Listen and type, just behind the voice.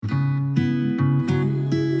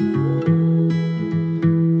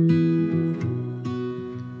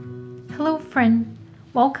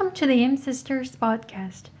welcome to the M Sisters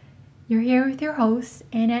podcast. You're here with your hosts,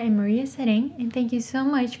 Anna and Maria Sering, and thank you so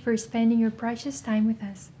much for spending your precious time with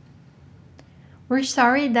us. We're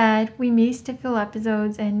sorry that we missed a few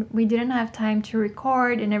episodes and we didn't have time to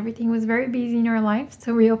record and everything was very busy in our lives,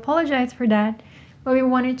 so we apologize for that. But we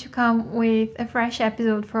wanted to come with a fresh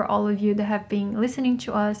episode for all of you that have been listening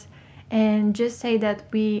to us and just say that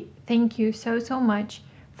we thank you so much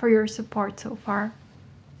for your support so far.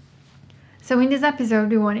 So in this episode,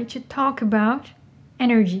 we wanted to talk about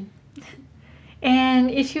energy. And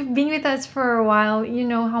if you've been with us for a while, you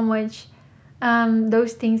know how much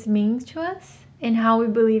those things mean to us and how we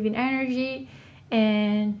believe in energy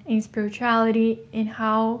and in spirituality and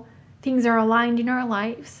how things are aligned in our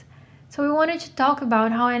lives. So we wanted to talk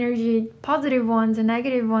about how energy, positive ones and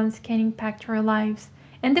negative ones, can impact our lives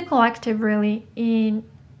and the collective really in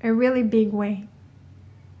a really big way.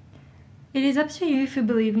 It is up to you if you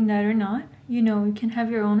believe in that or not. You know, you can have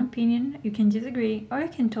your own opinion, you can disagree, or you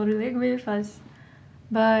can totally agree with us.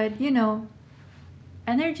 But, you know,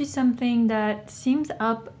 energy is something that seems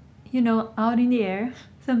up, out in the air,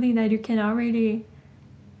 something that you can already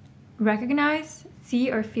recognize, see,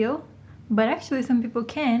 or feel. But actually, some people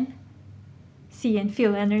can see and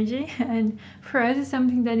feel energy. And for us, it's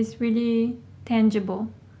something that is really tangible.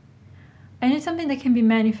 And it's something that can be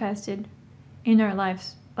manifested in our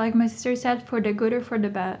lives. Like my sister said, for the good or for the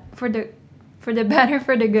bad, for the bad or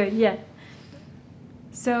for the good, yeah.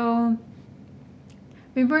 So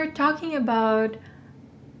we were talking about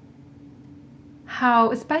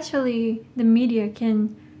how especially the media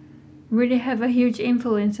can really have a huge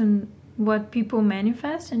influence on what people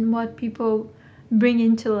manifest and what people bring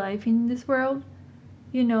into life in this world,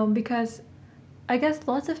 because I guess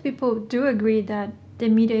lots of people do agree that the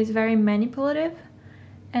media is very manipulative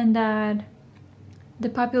and that the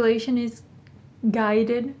population is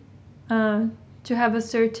guided to have a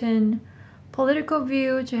certain political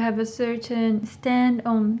view, to have a certain stand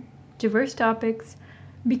on diverse topics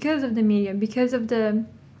because of the media, because of the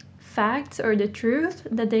facts or the truth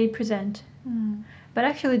that they present. But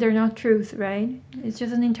actually they're not truth, right? It's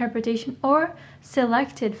just an interpretation or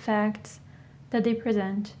selected facts that they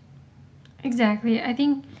present. Exactly. I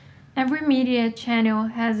think every media channel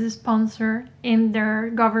has a sponsor in their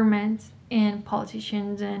governments and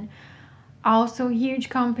politicians and also huge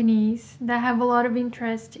companies that have a lot of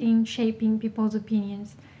interest in shaping people's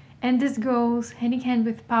opinions. And this goes hand in hand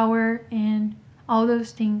with power and all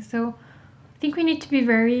those things. So I think we need to be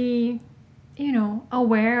very,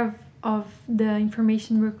 aware of the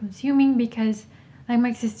information we're consuming because, like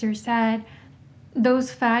my sister said,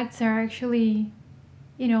 those facts are actually,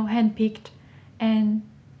 handpicked, and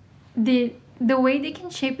the way they can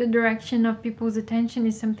shape the direction of people's attention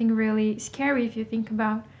is something really scary if you think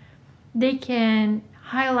about. They can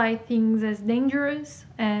highlight things as dangerous,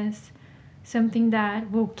 as something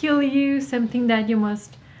that will kill you, something that you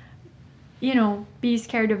must, be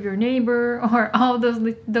scared of your neighbor, or all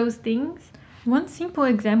those things. One simple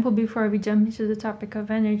example before we jump into the topic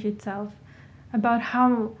of energy itself, about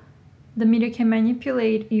how the media can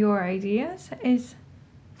manipulate your ideas is,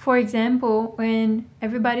 for example, when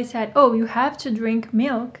everybody said, oh, you have to drink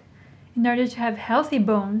milk in order to have healthy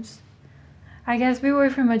bones. I guess we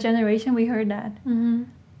were from a generation we heard that. Mm-hmm.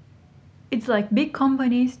 It's like big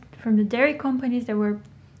companies, from the dairy companies, that were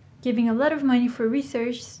giving a lot of money for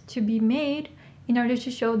research to be made in order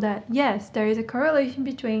to show that, yes, there is a correlation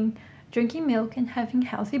between drinking milk and having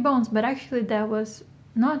healthy bones. But actually that was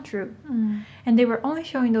not true. And they were only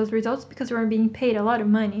showing those results because they were being paid a lot of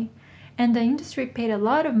money. And the industry paid a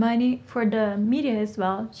lot of money for the media as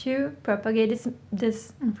well to propagate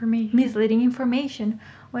this information, misleading information.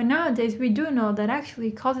 When nowadays we do know that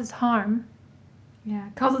actually causes harm. Yeah,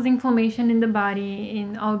 causes inflammation in the body,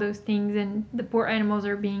 in all those things, and the poor animals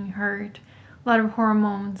are being hurt. A lot of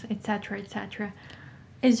hormones, etc., etc.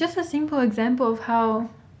 It's just a simple example of how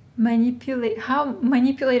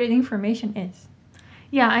manipulated information is.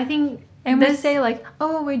 Yeah, I think. And we say like,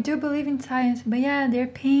 oh, we do believe in science, but yeah, they're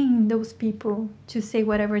paying those people to say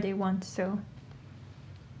whatever they want, so.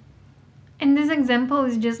 And this example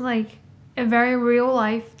is just like a very real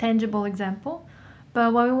life, tangible example.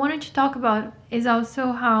 But what we wanted to talk about is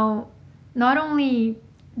also how not only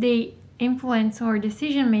they influence our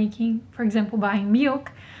decision making, for example, buying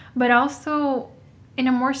milk, but also in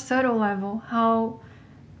a more subtle level, how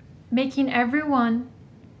making everyone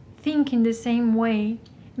think in the same way,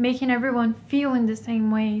 making everyone feel in the same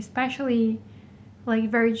way, especially like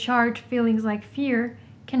very charged feelings like fear,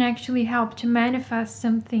 can actually help to manifest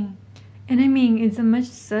something. And I mean, it's a much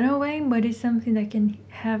subtle way, but it's something that can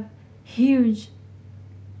have huge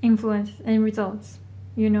influence and results,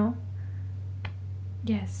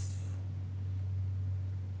 Yes.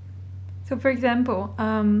 So, for example,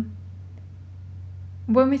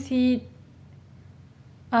 when we see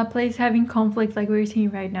a place having conflict like we're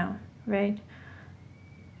seeing right now, right?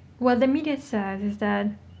 What the media says is that,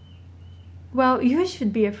 well, you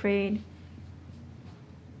should be afraid.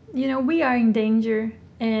 You know, we are in danger,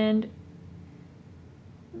 and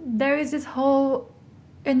there is this whole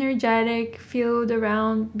energetic field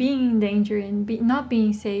around being in danger and not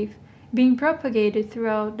being safe being propagated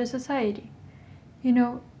throughout the society. You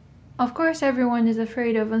know, of course, everyone is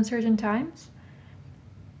afraid of uncertain times,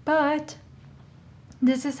 but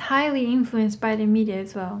this is highly influenced by the media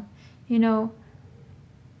as well. You know,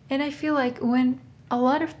 and I feel like when a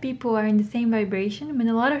lot of people are in the same vibration, when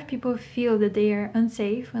a lot of people feel that they are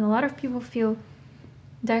unsafe, when a lot of people feel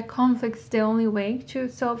that conflict's the only way to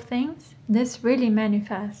solve things, this really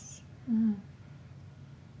manifests.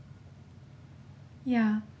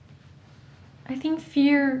 Yeah. I think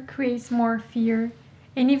fear creates more fear.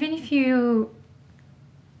 And even if even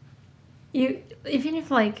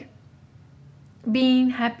if like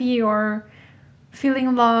being happy or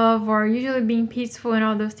feeling love or usually being peaceful and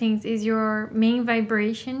all those things is your main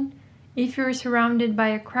vibration, if you're surrounded by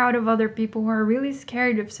a crowd of other people who are really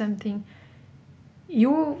scared of something,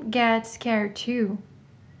 you'll get scared too.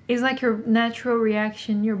 It's like your natural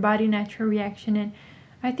reaction, your body natural reaction. And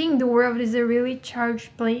I think the world is a really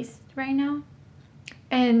charged place right now.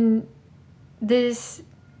 And this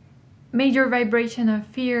major vibration of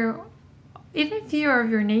fear, even fear of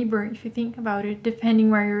your neighbor, if you think about it,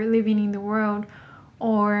 depending where you're living in the world,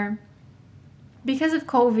 or because of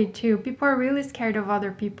COVID too, people are really scared of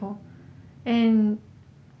other people. And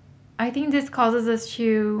I think this causes us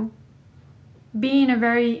to be in a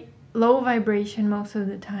very low vibration most of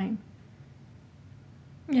the time.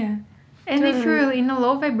 Yeah. And if you're in a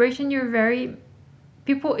low vibration, you're very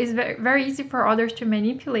people is very, very easy for others to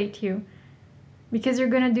manipulate you because you're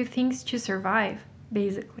gonna do things to survive,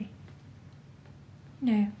 basically.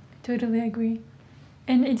 Yeah, totally agree.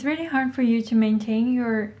 And it's really hard for you to maintain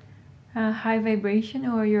your high vibration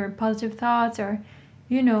or your positive thoughts or,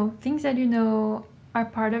 you know, things that you know are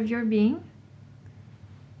part of your being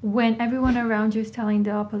when everyone around you is telling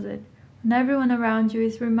the opposite. When everyone around you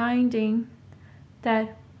is reminding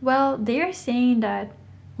that, well, they are saying that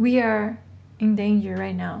we are in danger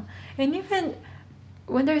right now. And even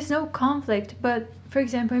when there's no conflict, but for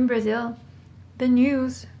example, in Brazil, the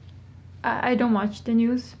news, I don't watch the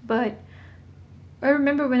news, but I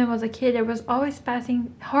remember when I was a kid, I was always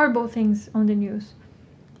passing horrible things on the news.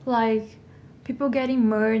 Like people getting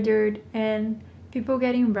murdered and people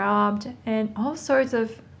getting robbed and all sorts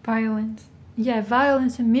of violence. Yeah,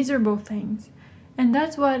 violence and miserable things. And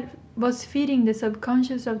that's what was feeding the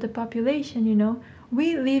subconscious of the population, you know.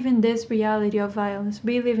 We live in this reality of violence.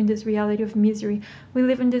 We live in this reality of misery. We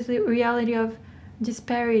live in this reality of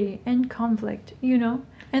disparity and conflict, you know.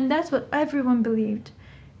 And that's what everyone believed.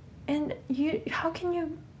 And how can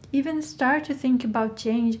you even start to think about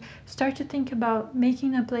change, start to think about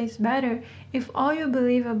making a place better if all you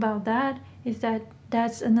believe about that is that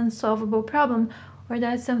that's an unsolvable problem or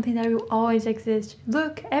that's something that will always exist?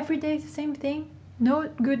 Look, every day is the same thing. No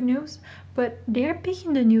good news, but they're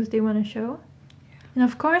picking the news they want to show. And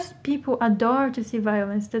of course, people adore to see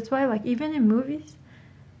violence. That's why, like, even in movies,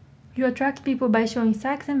 you attract people by showing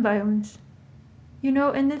sex and violence. You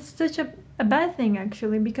know, and it's such a bad thing,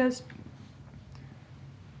 actually, because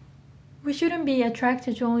we shouldn't be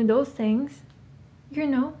attracted to only those things, you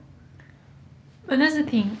know. But that's the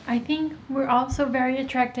thing. I think we're also very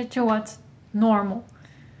attracted to what's normal.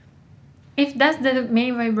 If that's the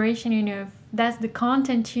main vibration, you know, if that's the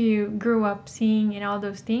content you grew up seeing and all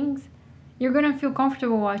those things, you're gonna feel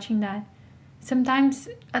comfortable watching that. Sometimes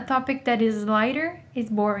a topic that is lighter is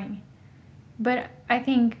boring. But I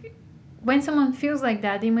think when someone feels like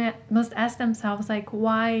that, they must ask themselves, like,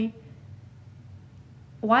 why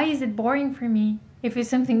is it boring for me if it's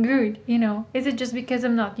something good, you know? Is it just because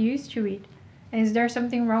I'm not used to it? Is there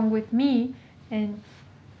something wrong with me? And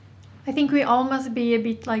I think we all must be a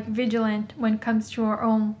bit like vigilant when it comes to our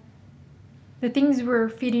own, the things we're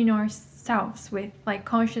feeding ourselves with, like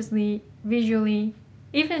consciously, visually,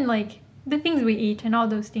 even like the things we eat and all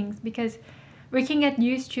those things, because we can get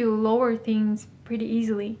used to lower things pretty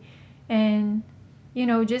easily. And, you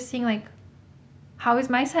know, just seeing like, how is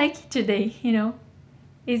my psyche today, you know?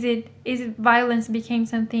 Is it violence became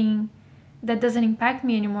something that doesn't impact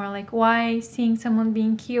me anymore? Like, why seeing someone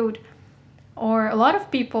being killed or a lot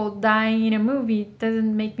of people dying in a movie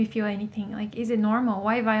doesn't make me feel anything? Like, is it normal?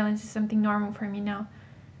 Why violence is something normal for me now?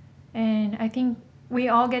 And I think we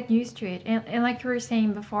all get used to it. And like you were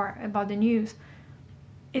saying before about the news,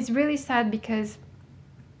 it's really sad because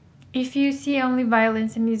if you see only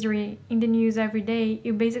violence and misery in the news every day,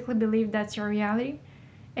 you basically believe that's your reality.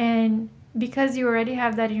 And because you already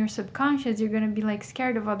have that in your subconscious, you're going to be like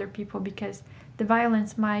scared of other people because the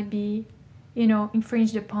violence might be,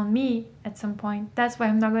 infringed upon me at some point. That's why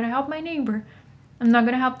I'm not going to help my neighbor. I'm not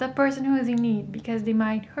going to help that person who is in need because they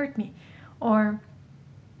might hurt me. Or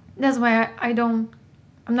that's why I'm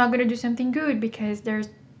not going to do something good because there's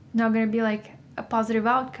not going to be like a positive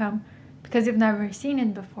outcome because you've never seen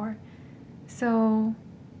it before. So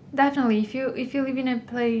definitely, if you live in a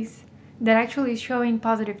place that actually is showing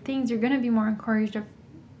positive things, you're going to be more encouraged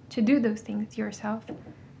to do those things yourself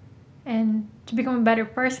and to become a better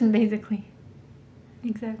person, basically.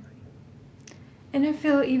 Exactly. And I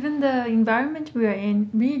feel even the environment we are in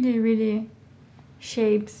really, really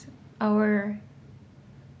shapes our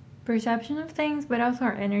perception of things, but also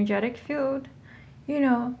our energetic field.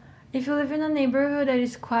 If you live in a neighborhood that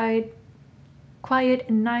is quiet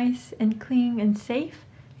and nice and clean and safe,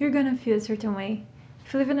 you're gonna feel a certain way.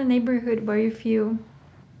 If you live in a neighborhood where you feel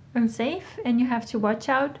unsafe and you have to watch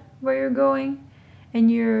out where you're going and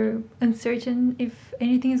you're uncertain if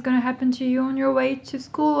anything is gonna happen to you on your way to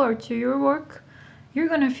school or to your work, you're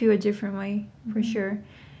gonna feel a different way for sure.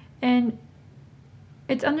 And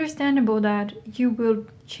it's understandable that you will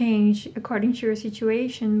change according to your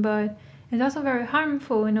situation, but it's also very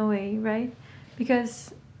harmful in a way, right?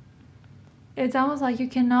 Because it's almost like you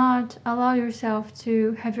cannot allow yourself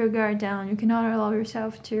to have your guard down. You cannot allow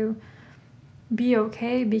yourself to be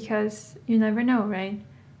okay because you never know, right?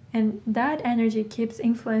 And that energy keeps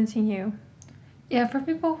influencing you. Yeah, for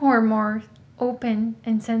people who are more open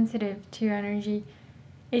and sensitive to your energy,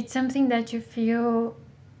 it's something that you feel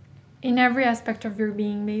in every aspect of your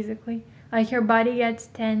being, basically. Like your body gets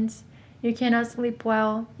tense, you cannot sleep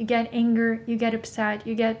well, you get anger, you get upset,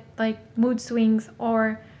 you get like mood swings,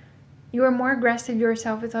 or you are more aggressive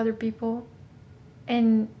yourself with other people.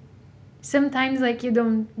 And sometimes like you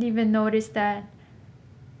don't even notice that.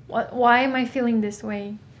 Why am I feeling this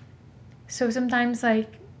way? So sometimes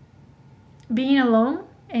like being alone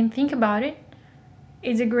and think about it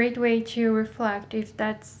is a great way to reflect if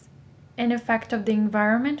that's an effect of the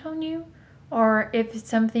environment on you or if it's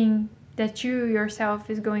something that you yourself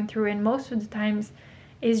is going through. And most of the times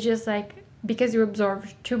it's just like because you absorb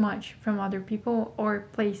too much from other people or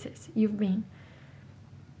places you've been.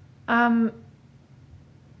 I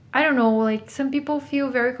don't know, like some people feel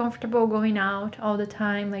very comfortable going out all the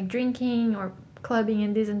time, like drinking or clubbing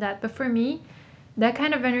and this and that. But for me, that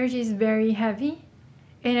kind of energy is very heavy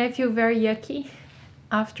and I feel very yucky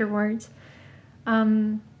afterwards.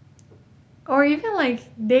 Or even like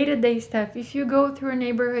day-to-day stuff. If you go through a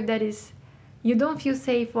neighborhood that is, you don't feel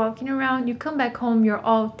safe walking around, you come back home, you're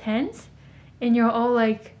all tense and you're all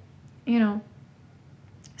like,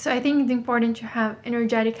 So I think it's important to have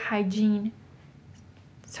energetic hygiene,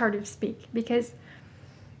 sort of speak, because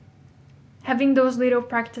having those little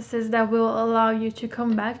practices that will allow you to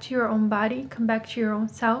come back to your own body, come back to your own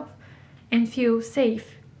self, and feel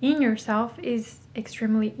safe in yourself is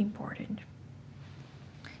extremely important.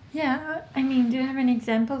 Yeah, I mean, do you have any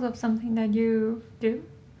examples of something that you do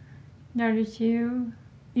in order to,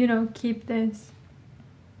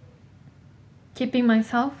 keeping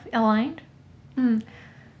myself aligned?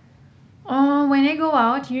 When I go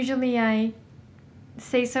out, usually I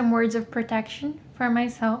say some words of protection for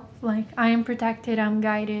myself, like I am protected, I'm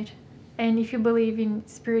guided. And if you believe in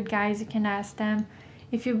spirit guides, you can ask them.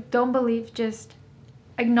 If you don't believe, just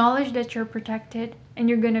acknowledge that you're protected and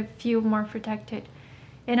you're gonna feel more protected.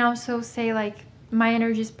 And also say like my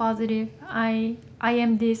energy is positive, I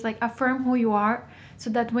am this, like affirm who you are, so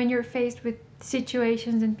that when you're faced with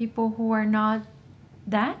situations and people who are not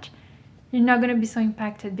that, you're not going to be so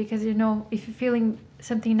impacted, because if you're feeling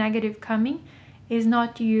something negative coming, it's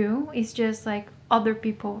not you, it's just like other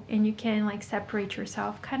people, and you can like separate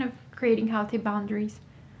yourself, kind of creating healthy boundaries.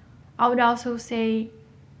 I would also say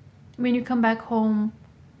when you come back home,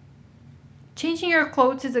 changing your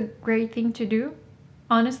clothes is a great thing to do.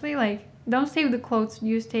 Honestly, like don't stay with the clothes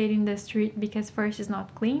you stayed in the street, because first it's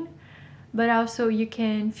not clean, but also you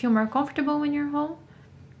can feel more comfortable when you're home.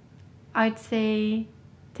 I'd say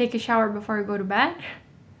take a shower before you go to bed,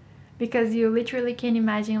 because you literally can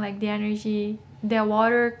imagine like the energy, the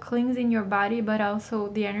water cleansing your body, but also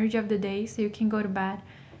the energy of the day, so you can go to bed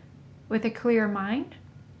with a clear mind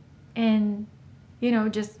and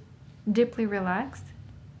just deeply relaxed.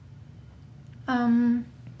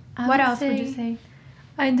 What else would you say?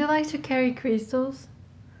 I do like to carry crystals,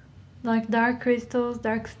 like dark crystals,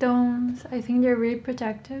 dark stones. I think they're really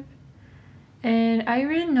protective. And I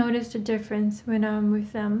really notice the difference when I'm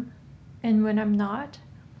with them and when I'm not.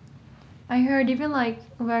 I heard even like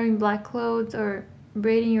wearing black clothes or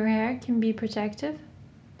braiding your hair can be protective.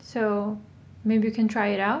 So maybe you can try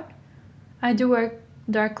it out. I do wear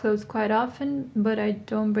dark clothes quite often, but I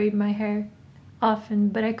don't braid my hair often.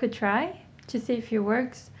 But I could try to see if it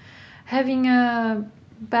works. Having a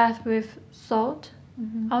bath with salt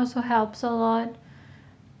also helps a lot.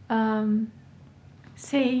 Um,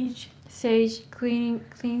 Sage,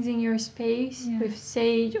 cleansing your space with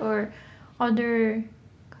sage or other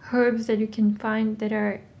herbs that you can find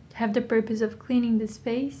that have the purpose of cleaning the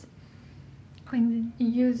space.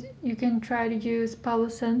 You can try to use Palo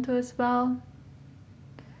Santo as well.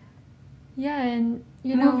 Yeah, and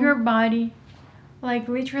Move your body, like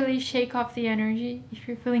literally shake off the energy. If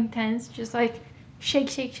you're feeling tense, just like shake,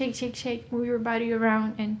 shake, shake, shake, shake. Move your body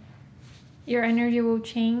around, and your energy will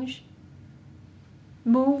change.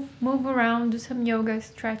 Move around, do some yoga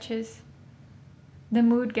stretches. The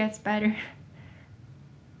mood gets better.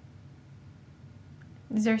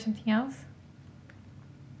 Is there something else?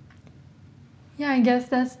 Yeah, I guess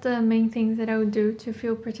that's the main things that I would do to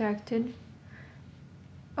feel protected.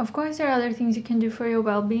 Of course, there are other things you can do for your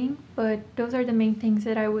well-being, but those are the main things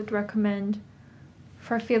that I would recommend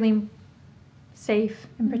for feeling safe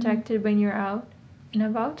and protected when you're out and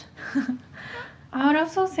about. I would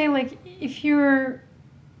also say, like, if you're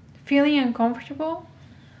feeling uncomfortable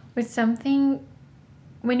with something,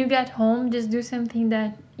 when you get home, just do something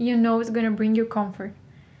that you know is going to bring you comfort.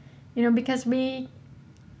 You know, because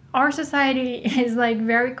our society is like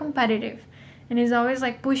very competitive and is always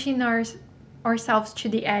like pushing ourselves to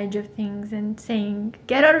the edge of things and saying,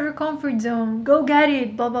 get out of your comfort zone, go get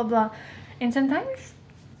it, blah, blah, blah. And sometimes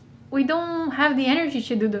we don't have the energy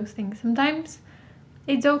to do those things. Sometimes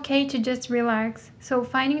it's okay to just relax. So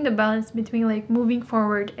finding the balance between like moving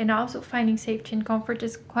forward and also finding safety and comfort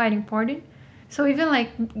is quite important. So even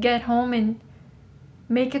like get home and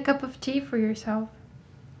make a cup of tea for yourself,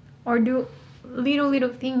 or do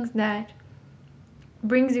little things that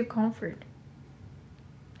brings you comfort.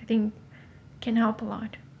 I think can help a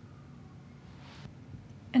lot.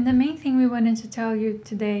 And the main thing we wanted to tell you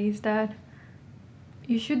today is that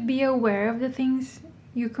you should be aware of the things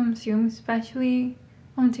you consume, especially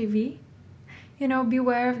on TV. You know, be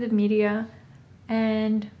aware of the media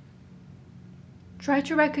and try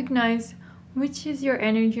to recognize which is your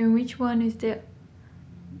energy and which one is the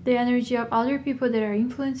energy of other people that are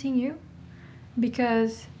influencing you,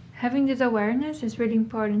 because having this awareness is really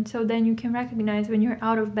important, so then you can recognize when you're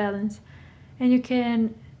out of balance and you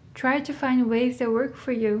can try to find ways that work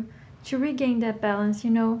for you to regain that balance, you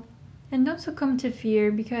know. And don't succumb to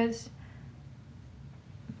fear, because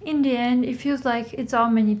in the end it feels like it's all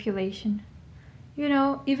manipulation. You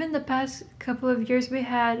know, even the past couple of years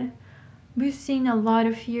we've seen a lot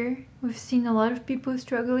of fear, we've seen a lot of people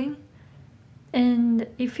struggling, and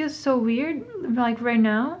it feels so weird. Like right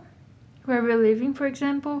now where we're living, for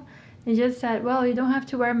example, they just said, well, you don't have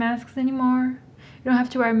to wear masks anymore, you don't have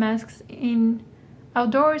to wear masks in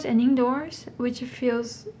outdoors and indoors, which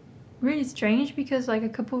feels really strange because like a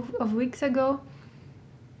couple of weeks ago,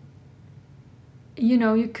 you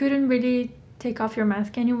know, you couldn't really take off your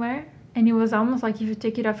mask anywhere, and it was almost like if you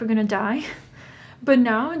take it off you're gonna die. But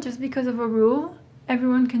now, just because of a rule,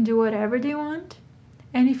 everyone can do whatever they want,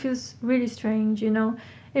 and it feels really strange, you know.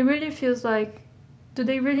 It really feels like, do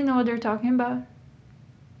they really know what they're talking about,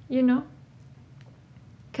 you know?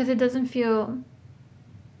 Because it doesn't feel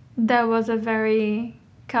that was a very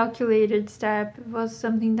calculated step. It was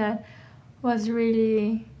something that was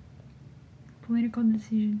really Political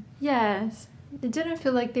decision. Yes, it didn't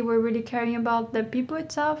feel like they were really caring about the people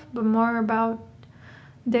itself, but more about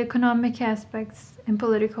the economic aspects and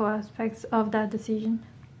political aspects of that decision.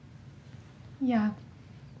 Yeah.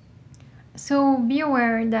 So be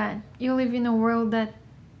aware that you live in a world that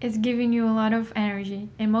is giving you a lot of energy,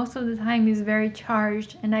 and most of the time is very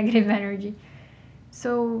charged and negative energy.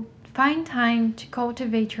 So find time to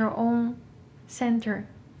cultivate your own center,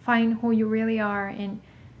 find who you really are, and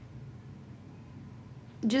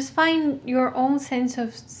just find your own sense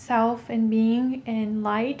of self and being and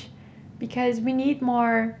light, because we need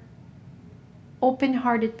more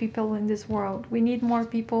open-hearted people in this world. We need more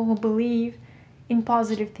people who believe in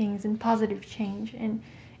positive things and positive change. And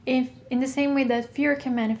if in the same way that fear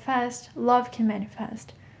can manifest, love can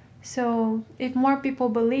manifest. So if more people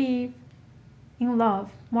believe in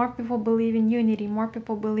love, more people believe in unity, more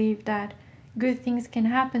people believe that good things can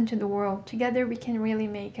happen to the world, together we can really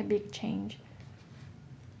make a big change.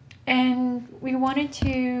 And we wanted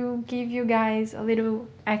to give you guys a little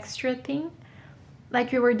extra thing.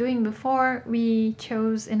 Like we were doing before, we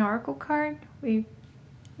chose an oracle card.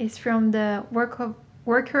 It's from the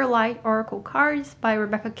Work Your Light Oracle Cards by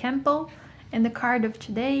Rebecca Campbell. And the card of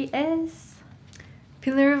today is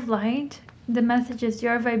Pillar of Light. The message is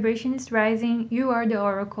your vibration is rising, you are the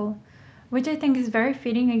oracle, which I think is very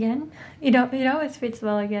fitting again. It always fits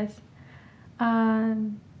well, I guess.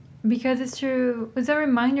 Because it's true. It's a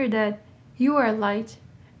reminder that you are light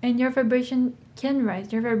and your vibration can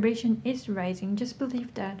rise. Your vibration is rising. Just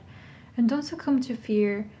believe that. And don't succumb to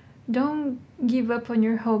fear. Don't give up on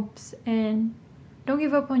your hopes and don't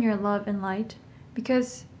give up on your love and light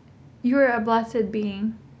because you're a blessed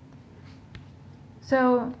being.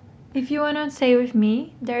 So if you want to say with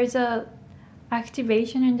me, there's a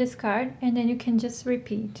activation in this card and then you can just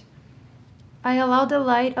repeat. I allow the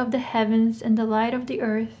light of the heavens and the light of the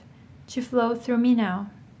earth to flow through me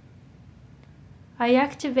now. I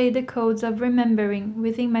activate the codes of remembering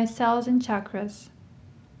within my cells and chakras.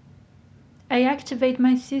 I activate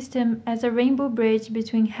my system as a rainbow bridge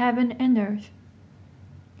between heaven and earth.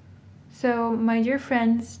 So, my dear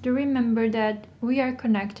friends, do remember that we are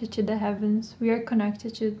connected to the heavens, we are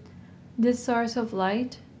connected to this source of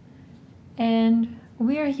light, and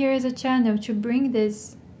we are here as a channel to bring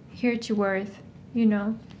this here to earth,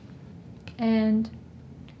 and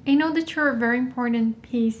I know that you're a very important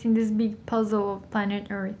piece in this big puzzle of planet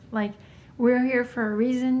Earth. Like, we're here for a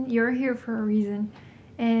reason, you're here for a reason.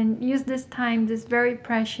 And use this time, this very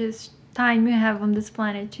precious time you have on this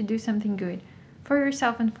planet to do something good for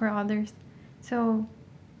yourself and for others. So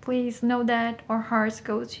please know that our hearts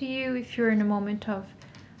go to you if you're in a moment of,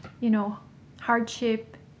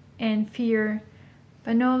 hardship and fear.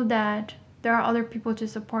 But know that there are other people to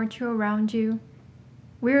support you around you.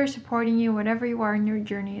 We are supporting you whatever you are in your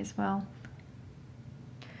journey as well.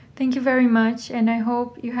 Thank you very much, and I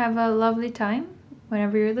hope you have a lovely time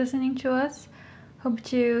whenever you're listening to us. Hope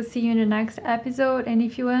to see you in the next episode, and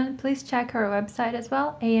if you want, please check our website as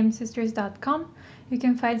well, amsisters.com. You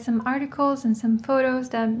can find some articles and some photos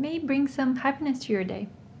that may bring some happiness to your day.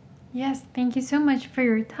 Yes, thank you so much for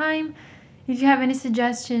your time. If you have any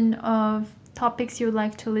suggestion of topics you'd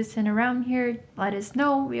like to listen around here, let us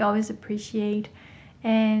know. We always appreciate.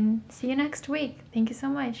 And see you next week. Thank you so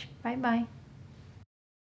much. Bye bye.